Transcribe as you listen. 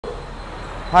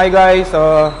Hi guys,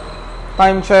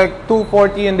 time check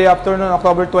 2:40 in the afternoon,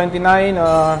 October 29.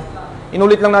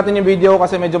 Inulit lang natin yung video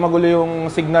kasi medyo magulo yung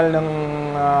signal ng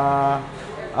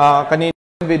kanina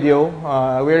video.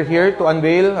 We're here to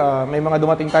unveil. May mga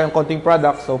dumating tayong konting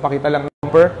products, so pakita lang ng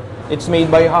bumper. It's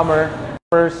made by Hammer.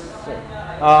 First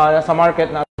sa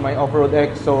market na may Off-Road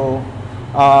X, so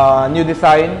new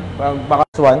design, baka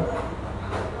one.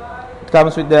 It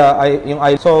comes with the yung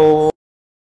so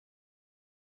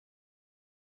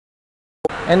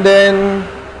and then,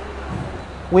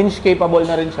 winch capable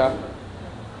na rin siya.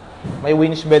 May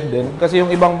winch bed din. Kasi yung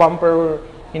ibang bumper,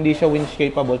 hindi siya winch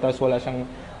capable, tapos wala siyang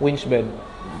winch bed.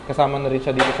 Kasama na rin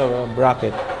siya dito sa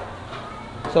bracket.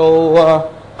 So,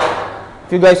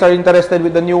 if you guys are interested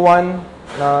with the new one,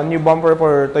 new bumper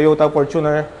for Toyota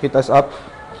Fortuner, hit us up.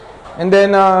 And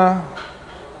then,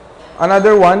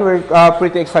 another one, we're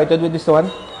pretty excited with this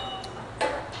one.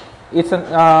 It's an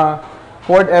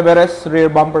Ford Everest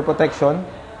rear bumper protection.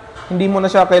 Hindi mo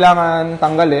na siya kailangan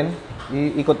tanggalin.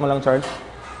 Iikot mo lang, Charles.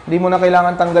 Hindi mo na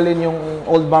kailangan tanggalin yung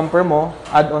old bumper mo.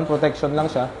 Add-on protection lang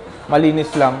siya.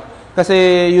 Malinis lang. Kasi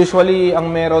usually,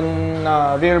 ang meron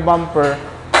na rear bumper,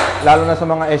 lalo na sa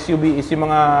mga SUV, is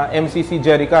yung mga MCC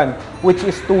jerrycan, which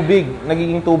is too big.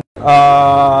 Nagiging too big.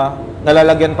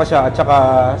 Nalalagyan pa siya. At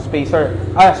saka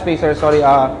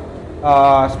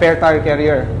spare tire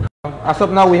carrier. As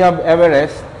of now, we have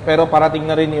Everest. Pero parating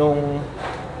na rin yung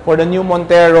for the new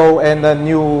Montero and the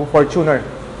new Fortuner.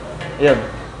 Ayan.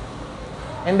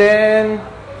 And then,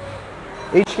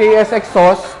 HKS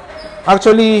exhaust.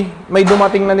 Actually, may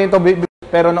dumating na nito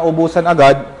pero naubusan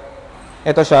agad.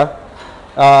 Ito siya.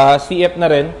 CF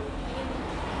na rin.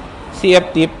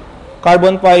 CF tip.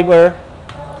 Carbon fiber.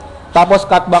 Tapos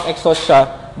cutback exhaust siya.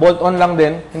 Bolt-on lang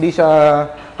din. Hindi siya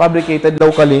fabricated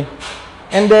locally.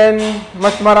 And then,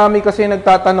 mas marami kasi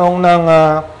nagtatanong ng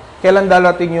kailan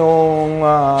darating yung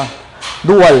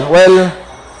dual. Well,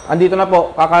 andito na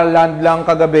po, kakaland lang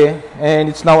kagabi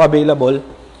and it's now available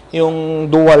yung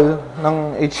dual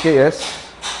ng HKS.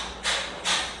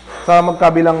 Sa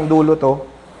magkabilang dulo to.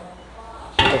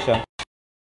 Ito siya.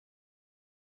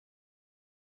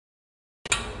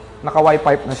 Naka-Y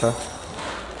pipe na siya.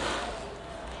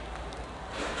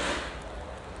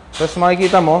 Tapos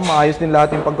makikita mo, maayos din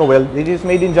lahat yung pagka-weld. It is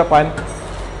made in Japan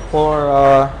for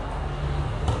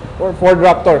Ford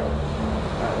Raptor.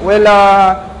 Well,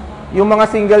 yung mga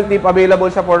single tip available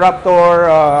sa Ford Raptor,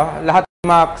 lahat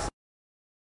Max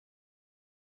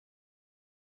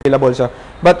available siya.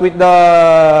 But with the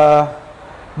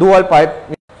dual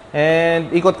pipe, and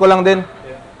ikot ko lang din.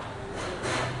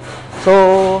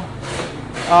 So,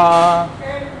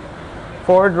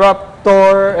 Ford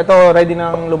Raptor, ito ready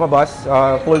nang lumabas.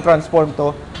 Full transform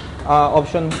to.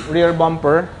 Option rear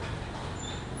bumper.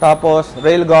 Tapos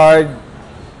rail guard.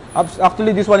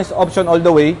 Actually, this one is option all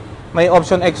the way. May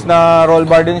option X na roll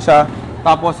bar din siya.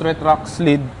 Tapos retract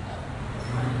lid.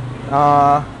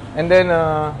 And then,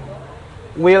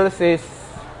 wheels is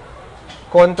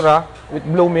Contra with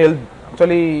blue milled.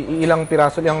 Actually, ilang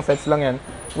piraso, ilang sets lang yan.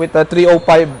 With a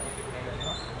 305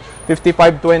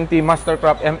 5520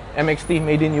 Mastercraft MXT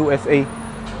made in USA.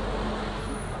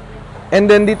 And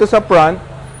then dito sa front,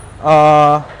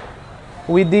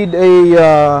 we did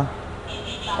a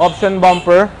option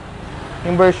bumper.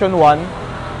 Yung version 1.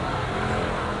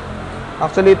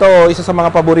 Actually, ito, isa sa mga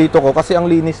paborito ko kasi ang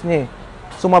linis niya eh.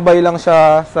 Sumabay lang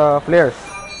siya sa flares.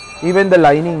 Even the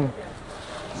lining,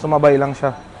 sumabay lang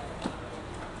siya.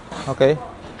 Okay.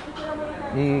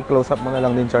 I-close up mo na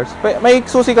lang din, Charles. May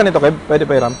susi ka nito, Kev? Pwede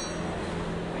pa iram.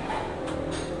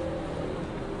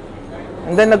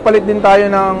 And then, nagpalit din tayo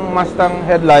ng Mustang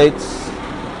headlights.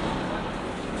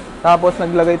 Tapos,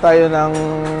 naglagay tayo ng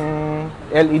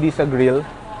LED sa grill.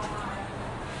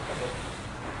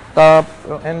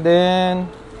 And then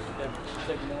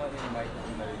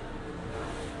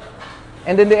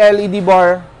the LED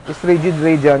bar is rigid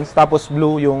radiance, tapos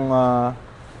blue yung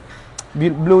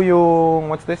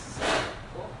what's this?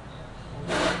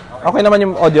 Okay naman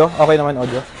yung audio,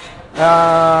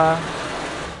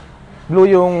 blue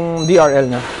yung DRL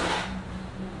niya.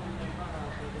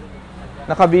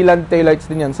 Nakabilan taillights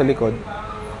din yan sa likod.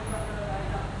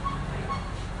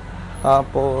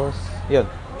 Tapos yun.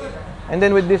 And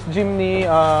then with this Jimny,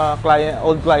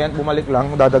 old client, bumalik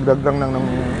lang, dadagdag lang ng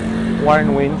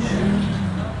worn winch.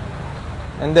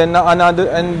 And then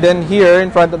here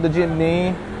in front of the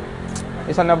Jimny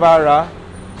is a Navara,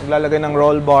 naglalagay ng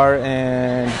roll bar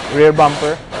and rear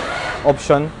bumper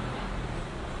option.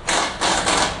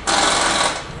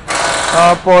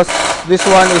 Tapos this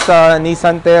one is a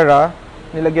Nissan Terra,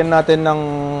 nilagyan natin ng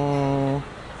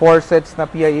 4 sets na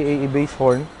PIAA base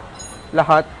horn,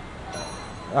 lahat.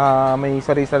 may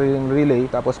sari-sariling relay,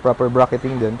 tapos proper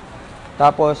bracketing din.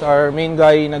 Tapos our main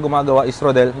guy na gumagawa is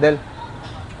Rodel. Del,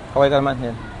 kaway ka naman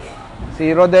yan.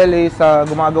 Si Rodel is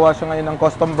gumagawa siya ngayon ng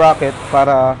custom bracket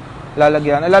para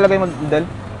lalagyan. Lalagay mo, Del?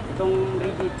 Itong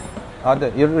rigid.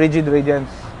 Yung rigid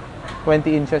radiance.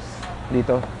 20 inches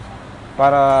dito.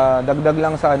 Para dagdag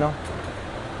lang sa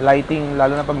lighting,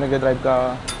 lalo na pag nag-drive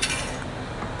ka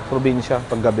probinsya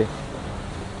pag gabi.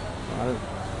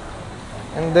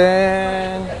 And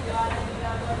then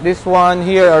this one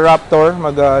here, a Raptor,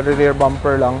 mag-rear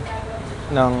bumper lang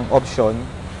ng option.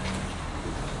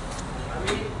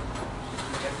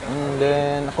 And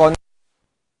then if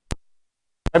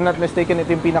I'm not mistaken,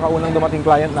 ito yung pinakaunang dumating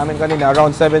client namin kanina,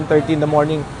 around 7:30 in the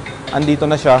morning. Andito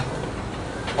na siya,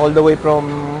 all the way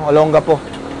from Olongapo.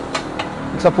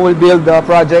 It's a full build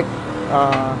project,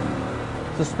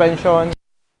 suspension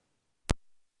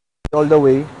all the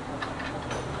way.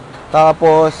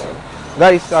 Tapos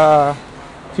guys,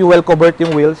 fuel covert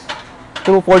yung wheels,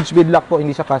 through forged beadlock po,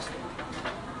 hindi siya cast.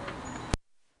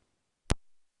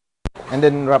 And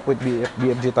then wrap with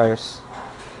BFG tires.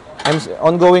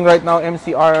 Ongoing right now,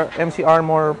 MC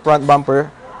Armor front bumper.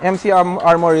 MC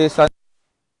Armor is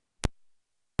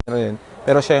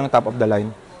pero siya yung top of the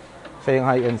line. Siya yung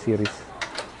high-end series.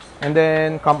 And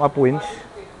then come up winch.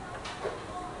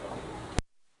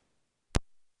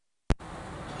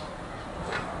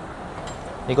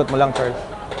 Ikot mo lang, Charles.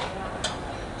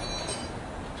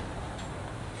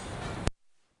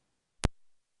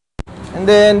 And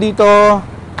then dito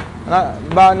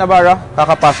Nabara,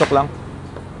 kakapasok lang.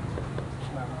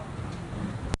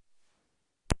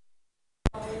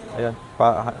 Ayun,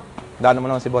 daanan mo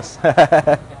naman si boss.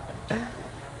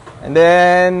 And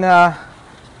then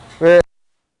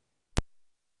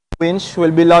winch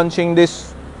will be launching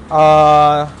this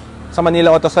sa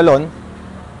Manila Auto Salon.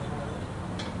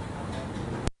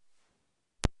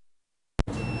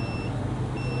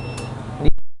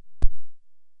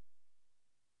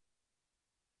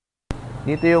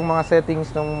 Dito yung mga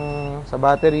settings sa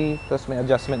battery, tapos may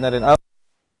adjustment na rin.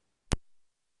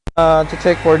 To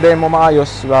check for demo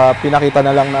maayos, pinakita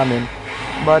na lang namin.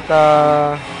 But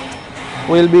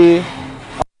will be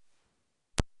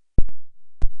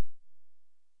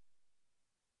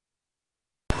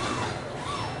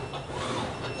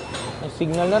may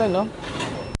signal na rin, no?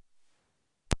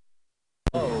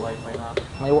 Wi-Fi na.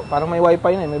 Parang may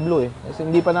wifi na, may blue eh. Kasi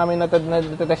hindi pa namin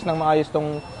natetest ng maayos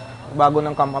tong bago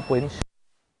ng cam up winch.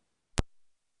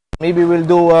 Maybe we'll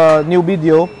do a new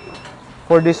video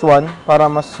for this one para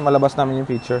mas malabas namin yung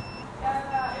feature.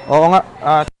 Oo nga.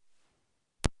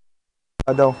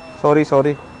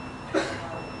 Sorry.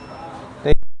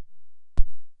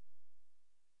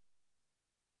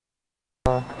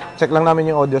 Check lang namin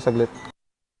yung audio saglit.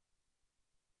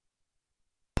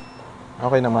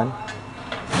 Okay naman.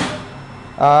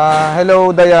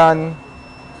 Hello, Dayan.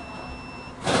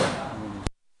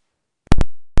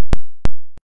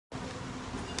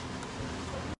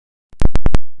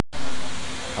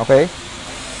 Okay.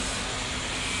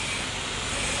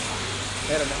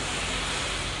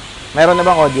 Meron na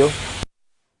bang audio?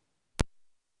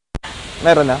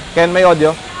 Meron na. Ken, may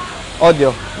audio?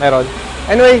 Audio, meron.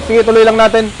 Anyway, sige, tuloy lang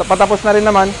natin. Patapos na rin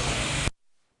naman.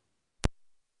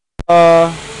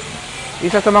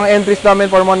 Isa sa mga entries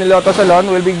namin for Manila Auto Salon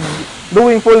will be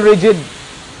doing full rigid.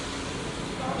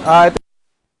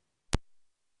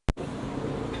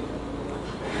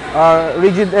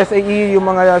 Rigid SAE, yung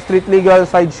mga street legal,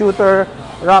 side shooter,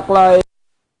 rock light,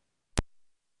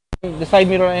 the side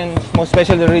mirror, and most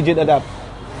especially the rigid adapt.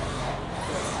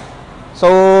 So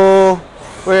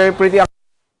we're pretty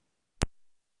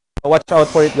watch out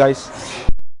for it, guys.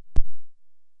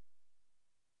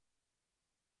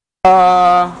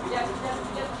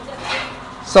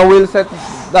 So we'll set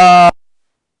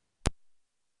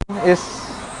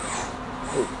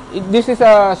this is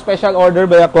a special order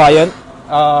by a client.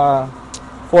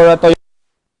 For a Toyota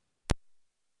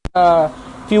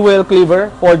fuel cleaver,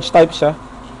 forged type siya.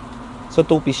 So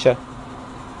 2-piece siya.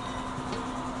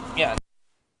 Yan.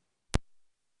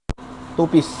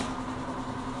 2-piece.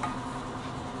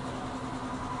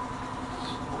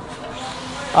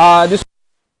 This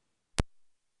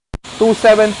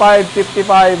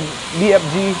 275/55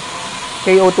 BFG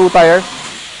KO2 tires.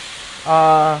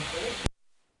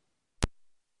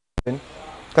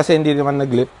 Kasi hindi naman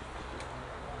nag-lip.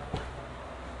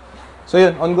 So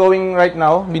yun, ongoing right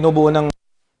now, binubuo ng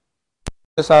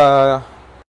sa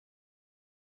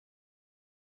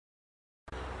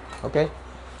okay.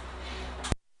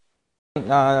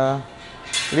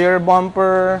 Rear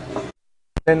bumper,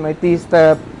 then may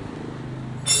T-step.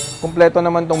 Kompleto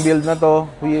naman tong build na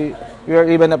to. We are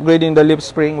even upgrading the lip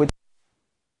spring with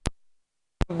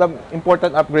The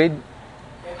important upgrade,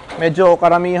 medyo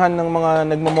karamihan ng mga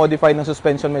nagmo-modify ng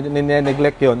suspension, medyo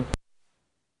nine-neglect yun.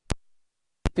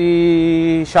 Si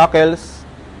shackles,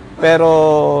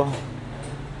 pero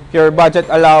if your budget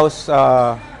allows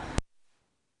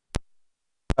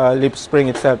lip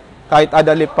spring itself, kahit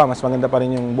ada lip pa, mas maganda pa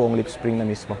rin yung buong lip spring na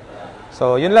mismo.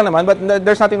 So, yun lang naman, but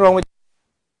there's nothing wrong with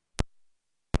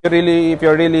if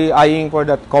you're really eyeing for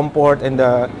that comfort and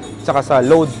saka sa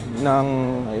load ng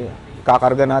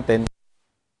kakarga natin.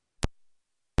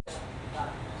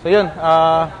 So yun,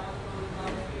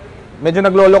 medyo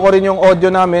naglolo ko rin yung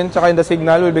audio namin saka in the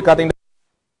signal. We'll be cutting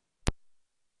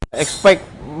expect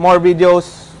more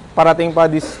videos parating pa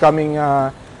this coming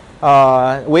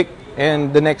week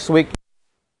and the next week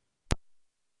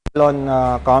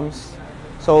comes.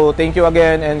 So thank you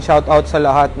again and shout out sa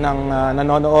lahat ng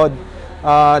nanonood.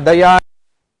 Dayan,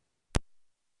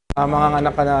 mga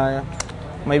anak ka na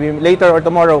maybe later or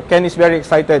tomorrow. Ken is very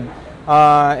excited.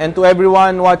 And to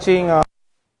everyone watching